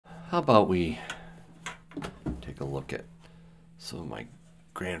How about we take a look at some of my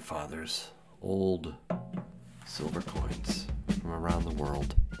grandfather's old silver coins from around the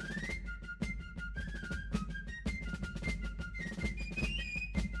world.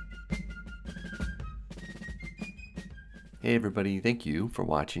 Hey everybody, thank you for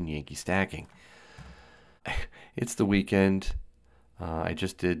watching Yankee Stacking. It's the weekend. I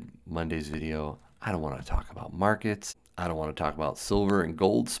just did Monday's video. I don't want to talk about markets. I don't want to talk about silver and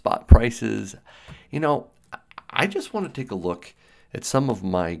gold spot prices. You know, I just want to take a look at some of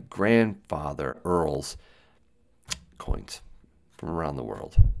my grandfather Earl's coins from around the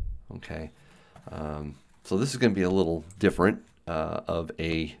world. Okay, so this is going to be a little different of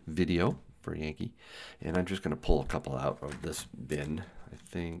a video for Yankee, and I'm just going to pull a couple out of this bin. I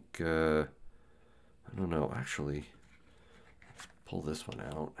think I don't know, actually pull this one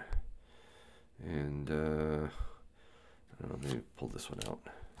out, and I don't know, maybe pull this one out.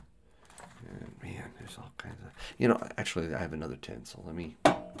 And man, there's all kinds of, you know, actually I have another tin, so let me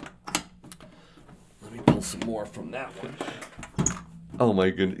pull some more from that one. Oh my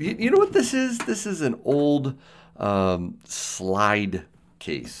goodness, you know what this is? This is an old slide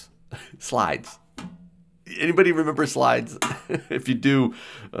case. Slides. Anybody remember slides? If you do,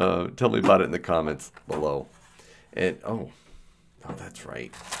 tell me about it in the comments below. And oh, that's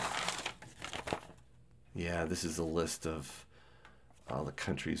right. Yeah, this is a list of all the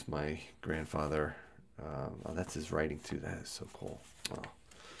countries my grandfather. Oh, that's his writing too. That is so cool. Oh.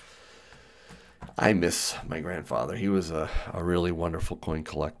 I miss my grandfather. He was a really wonderful coin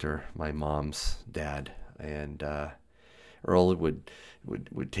collector. My mom's dad, and Earl would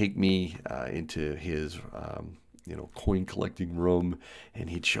take me into his you know, coin collecting room, and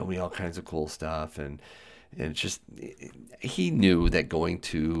he'd show me all kinds of cool stuff, and just he knew that going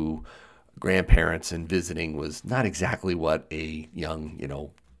to grandparents and visiting was not exactly what a young, you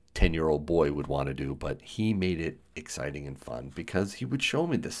know, 10-year-old boy would want to do, but he made it exciting and fun because he would show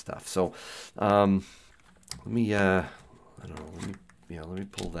me this stuff. So let me I don't know, let me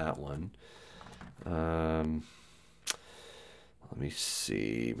pull that one. Let me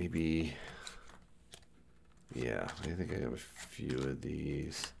see, maybe, yeah, I think I have a few of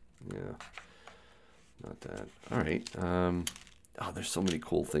these. Yeah, not that. All right. Oh, there's so many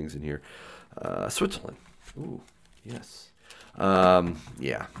cool things in here. Switzerland. Ooh, yes.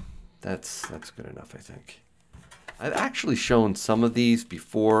 Yeah, that's good enough, I think. I've actually shown some of these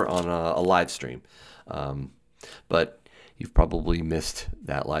before on a live stream, but you've probably missed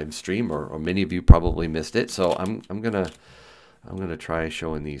that live stream, or many of you probably missed it. So I'm gonna try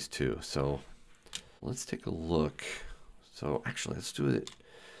showing these too. So let's take a look. So actually, let's do it.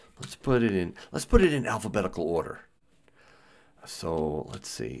 Let's put it in alphabetical order. So let's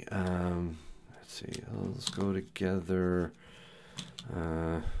see. Let's go together.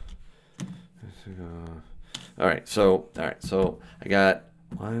 All right. So I got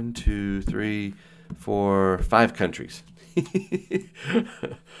 1, 2, 3, 4, 5 countries.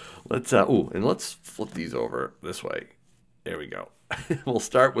 Let's and let's flip these over this way. There we go. We'll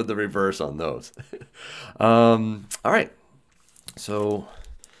start with the reverse on those. All right. So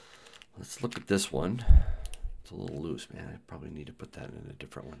let's look at this one. It's a little loose, man. I probably need to put that in a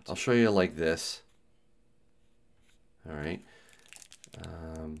different one. I'll show you like this. All right.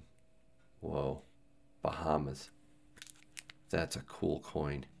 Whoa. Bahamas. That's a cool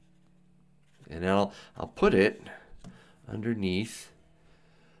coin. And I'll put it underneath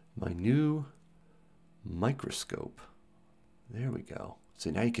my new microscope. There we go.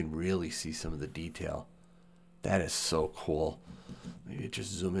 So now you can really see some of the detail. That is so cool. Maybe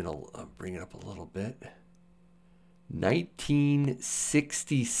just zoom in, bring it up a little bit.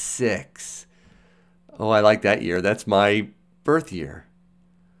 1966. Oh, I like that year. That's my birth year.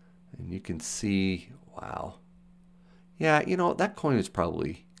 And you can see, wow. Yeah, you know, that coin is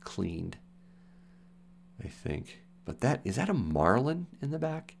probably cleaned, I think. But is that a marlin in the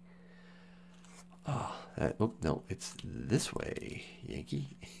back? Oh, no, it's this way,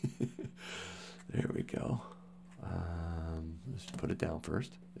 Yankee. There we go. Let's put it down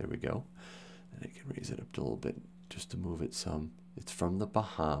first. There we go. And I can raise it up a little bit just to move it some. It's from the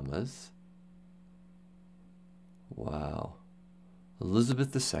Bahamas. Wow.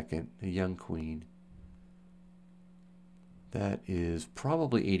 Elizabeth II, a young queen. That is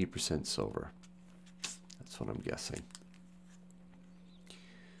probably 80% silver. That's what I'm guessing.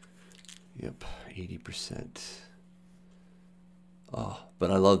 Yep, 80%. Oh,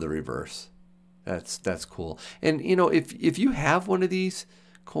 but I love the reverse. That's cool. And you know, if you have one of these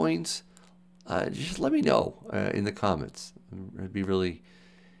coins, just let me know in the comments. I'd be really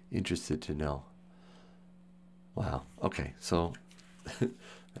interested to know. Wow. Okay, so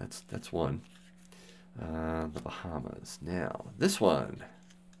That's one. The Bahamas. Now, this one.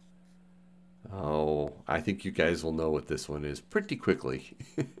 Oh, I think you guys will know what this one is pretty quickly.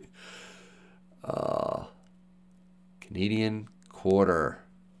 Canadian quarter,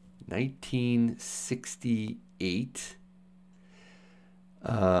 1968.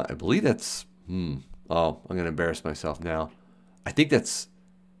 I believe that's, oh, I'm going to embarrass myself now. I think that's,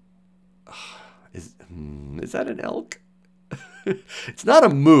 is that an elk? It's not a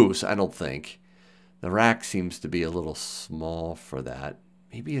moose, I don't think. The rack seems to be a little small for that.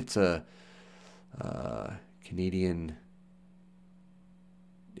 Maybe it's a Canadian.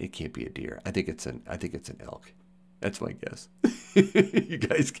 It can't be a deer. I think it's an elk. That's my guess. You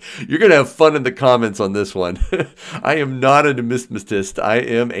guys, you're gonna have fun in the comments on this one. I am not a numismatist. I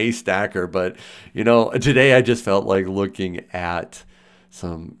am a stacker, but you know, today I just felt like looking at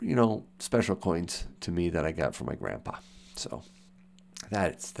some, you know, special coins to me that I got from my grandpa. So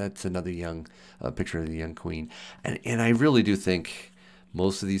that's another young picture of the young queen, and I really do think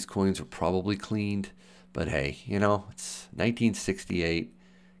most of these coins are probably cleaned, but hey, you know, it's 1968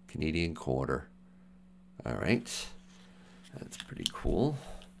 Canadian quarter. All right, that's pretty cool.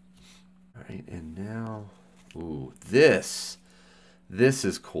 All right, and now, ooh, this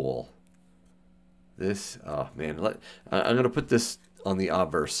is cool. This, oh man, I'm gonna put this on the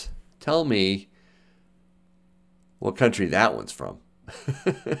obverse. Tell me what country that one's from.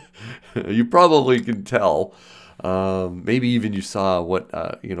 You probably can tell. Maybe even you saw what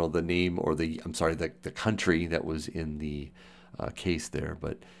you know, the name or the country that was in the case there.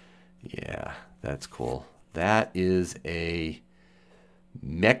 But yeah, that's cool. That is a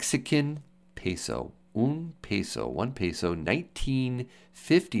Mexican peso. One peso,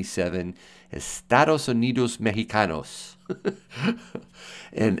 1957, Estados Unidos Mexicanos.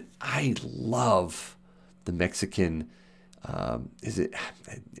 And I love the Mexican. Is it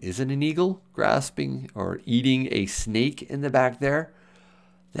an eagle grasping or eating a snake in the back there?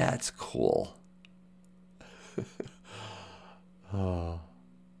 That's cool. Oh,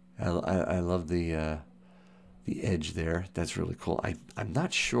 I love the edge there. That's really cool. I'm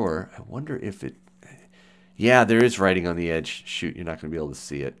not sure. I wonder if it. Yeah, there is writing on the edge. Shoot, you're not going to be able to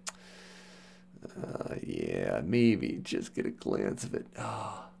see it. Yeah, maybe just get a glance of it.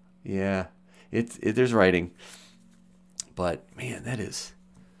 Oh, yeah, there's writing. But man, that is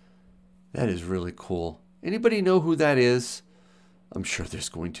really cool. Anybody know who that is? I'm sure there's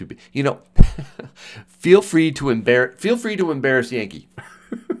going to be. You know, feel free to embarrass Yankee.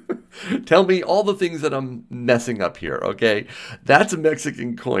 Tell me all the things that I'm messing up here, okay? That's a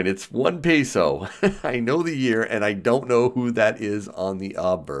Mexican coin. It's 1 peso. I know the year, and I don't know who that is on the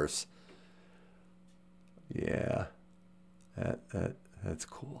obverse. Yeah, that's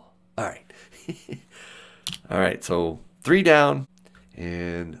cool. All right. All right, so 3 down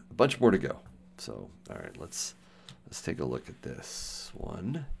and a bunch more to go. So, all right, let's take a look at this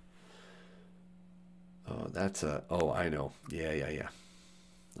one. Oh, that's a, oh, I know. Yeah.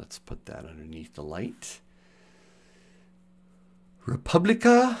 Let's put that underneath the light.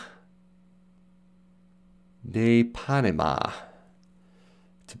 República de Panama.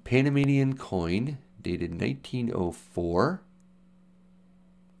 It's a Panamanian coin dated 1904.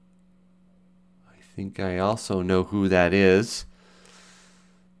 I think I also know who that is.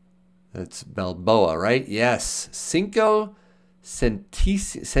 That's Balboa, right? Yes. Cinco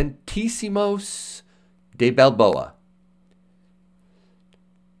Centésimos de Balboa.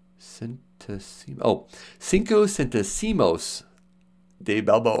 Cinco Centésimos de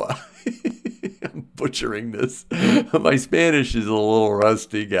Balboa. I'm butchering this. My Spanish is a little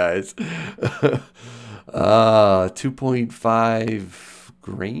rusty, guys. 2.5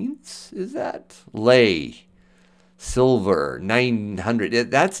 grains, is that? Lei. Silver, 900.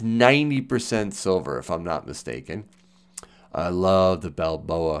 That's 90% silver, if I'm not mistaken. I love the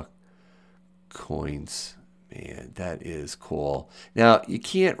Balboa coins. Man, that is cool. Now, you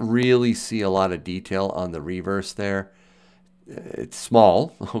can't really see a lot of detail on the reverse there. It's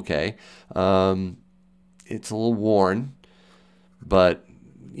small, okay. It's a little worn, but,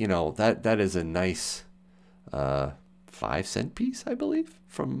 you know, that is a nice 5-cent piece, I believe,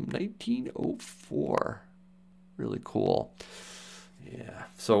 from 1904. Really cool. Yeah.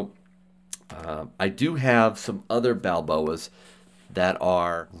 So I do have some other Balboas that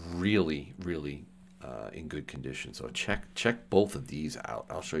are really in good condition. So check both of these out.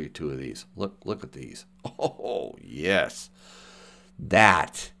 I'll show you 2 of these. Look at these. Oh yes,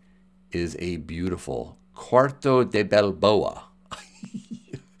 that is a beautiful Cuarto de Balboa.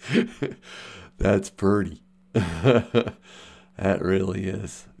 That's pretty. That really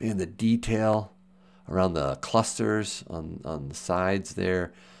is. Man, the detail around the clusters on the sides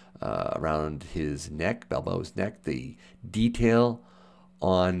there, around his neck, Balboa's neck, the detail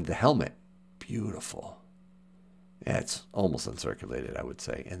on the helmet. Beautiful. Yeah, it's almost uncirculated, I would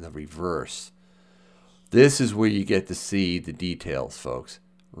say. And the reverse. This is where you get to see the details, folks.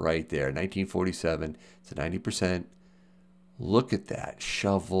 Right there. 1947. It's a 90%. Look at that.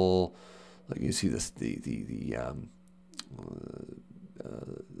 Shovel. Look, you see this, the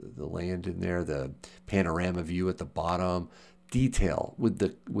land in there, the panorama view at the bottom. Detail with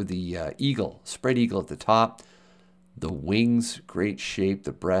the eagle, spread eagle at the top. The wings, great shape.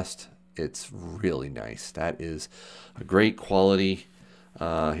 The breast, it's really nice. That is a great quality.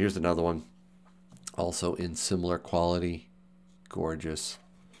 Here's another one, also in similar quality. Gorgeous.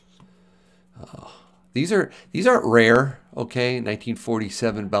 These aren't rare. Okay,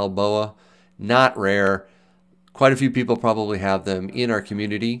 1947 Balboa, not rare. Quite a few people probably have them in our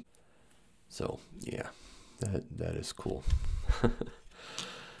community. So yeah, that is cool.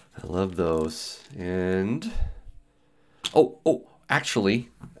 I love those. And oh, actually,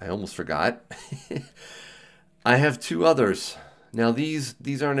 I almost forgot. I have two others. Now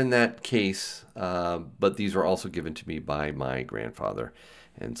these aren't in that case, but these were also given to me by my grandfather.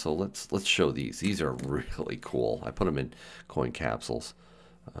 And so let's show these. These are really cool. I put them in coin capsules.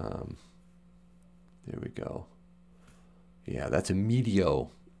 There we go. Yeah, that's a Medio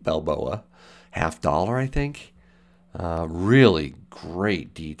Balboa, $50, I think. Really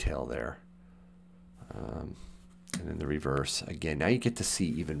great detail there. And then the reverse. Again, now you get to see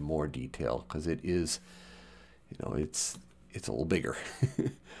even more detail because it is, it's a little bigger.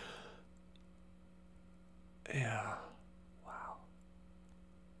 Yeah. Wow.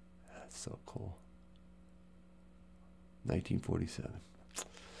 That's so cool. 1947.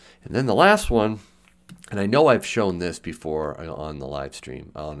 And then the last one, and I know I've shown this before on the live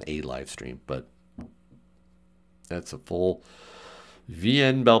stream, on a live stream, but that's a full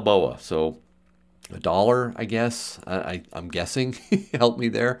VN Balboa. So $1, I guess. I'm guessing. Help me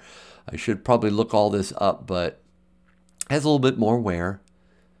there. I should probably look all this up, but has a little bit more wear.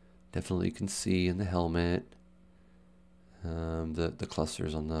 Definitely you can see in the helmet. The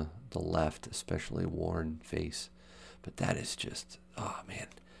clusters on the left, especially worn face. But that is just, oh man.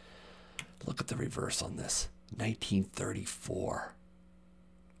 Look at the reverse on this. 1934.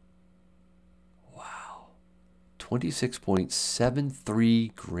 Wow.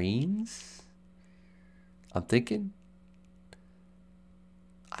 26.73 grains? I'm thinking.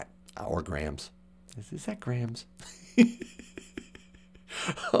 Or grams. Is that grams?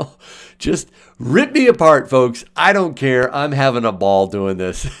 Oh, just rip me apart, folks. I don't care. I'm having a ball doing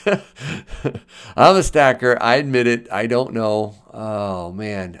this. I'm a stacker. I admit it. I don't know. Oh,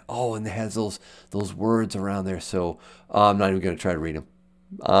 man. Oh, and it has those words around there. So I'm not even going to try to read them.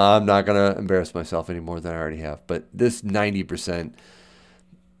 I'm not going to embarrass myself any more than I already have. But this 90%,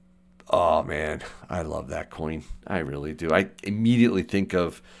 oh, man. I love that coin. I really do. I immediately think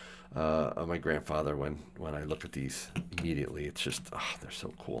of my grandfather when I look at these immediately. It's just, they're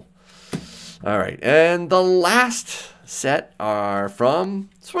so cool. All right, and the last set are from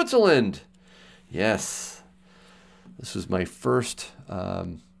Switzerland. Yes, this was my first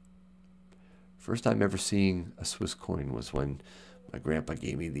time ever seeing a Swiss coin was when my grandpa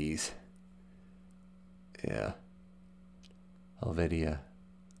gave me these. Yeah, Helvetia.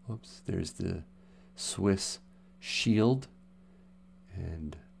 Whoops, there's the Swiss shield.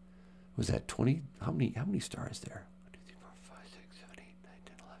 And was that 20? How many stars there? 1, 2, 3, 4, 5, 6, 7, 8, 9,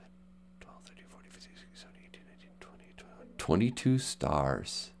 10, 11, 12, 13, 14, 15, 16, 17, 18, 19, 20, 21. 22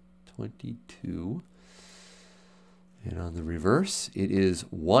 stars. 22. And on the reverse, it is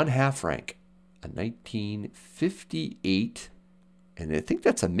 1/2 rank. A 1958. And I think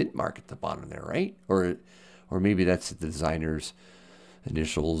that's a mint mark at the bottom there, right? Or maybe that's the designer's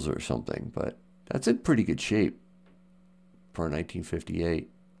initials or something. But that's in pretty good shape for a 1958.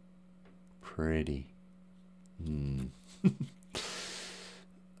 Pretty.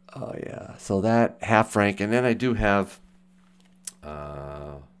 Oh yeah. So that 1/2 franc, and then I do have.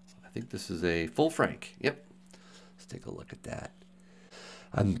 I think this is a full franc. Yep. Let's take a look at that.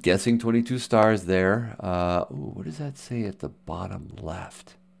 I'm guessing 22 stars there. Ooh, what does that say at the bottom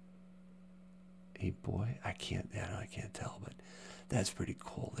left? Hey boy, I can't tell, but that's pretty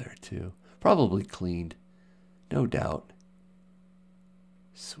cool there too. Probably cleaned, no doubt.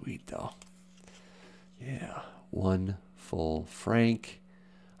 Sweet though. Yeah, 1 full franc.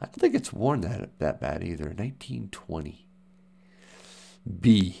 I don't think it's worn that bad either. 1920.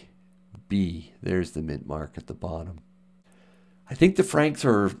 B. There's the mint mark at the bottom. I think the francs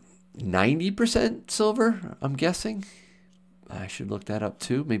are 90% silver, I'm guessing. I should look that up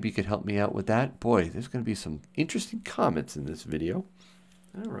too. Maybe you could help me out with that. Boy, there's going to be some interesting comments in this video.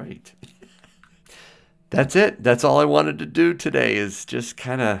 All right. That's it. That's all I wanted to do today, is just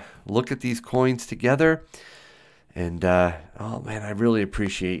kind of look at these coins together. And, oh man, I really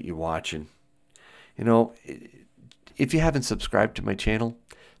appreciate you watching. You know, if you haven't subscribed to my channel,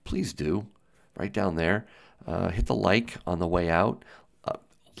 please do. Right down there. Hit the like on the way out.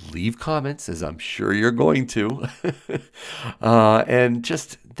 Leave comments, as I'm sure you're going to. And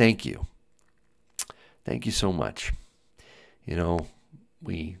just thank you. Thank you so much. You know,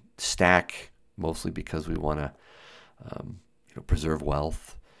 we stack mostly because we want to preserve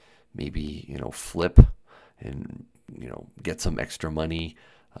wealth, maybe, flip and, get some extra money.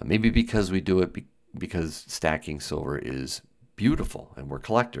 Maybe because we do it because stacking silver is beautiful and we're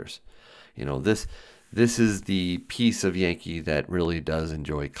collectors. This is the piece of Yankee that really does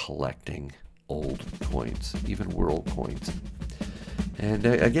enjoy collecting old coins, even world coins. And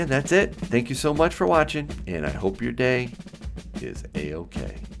again, that's it. Thank you so much for watching, and I hope your day is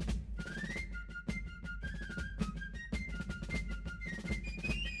A-OK.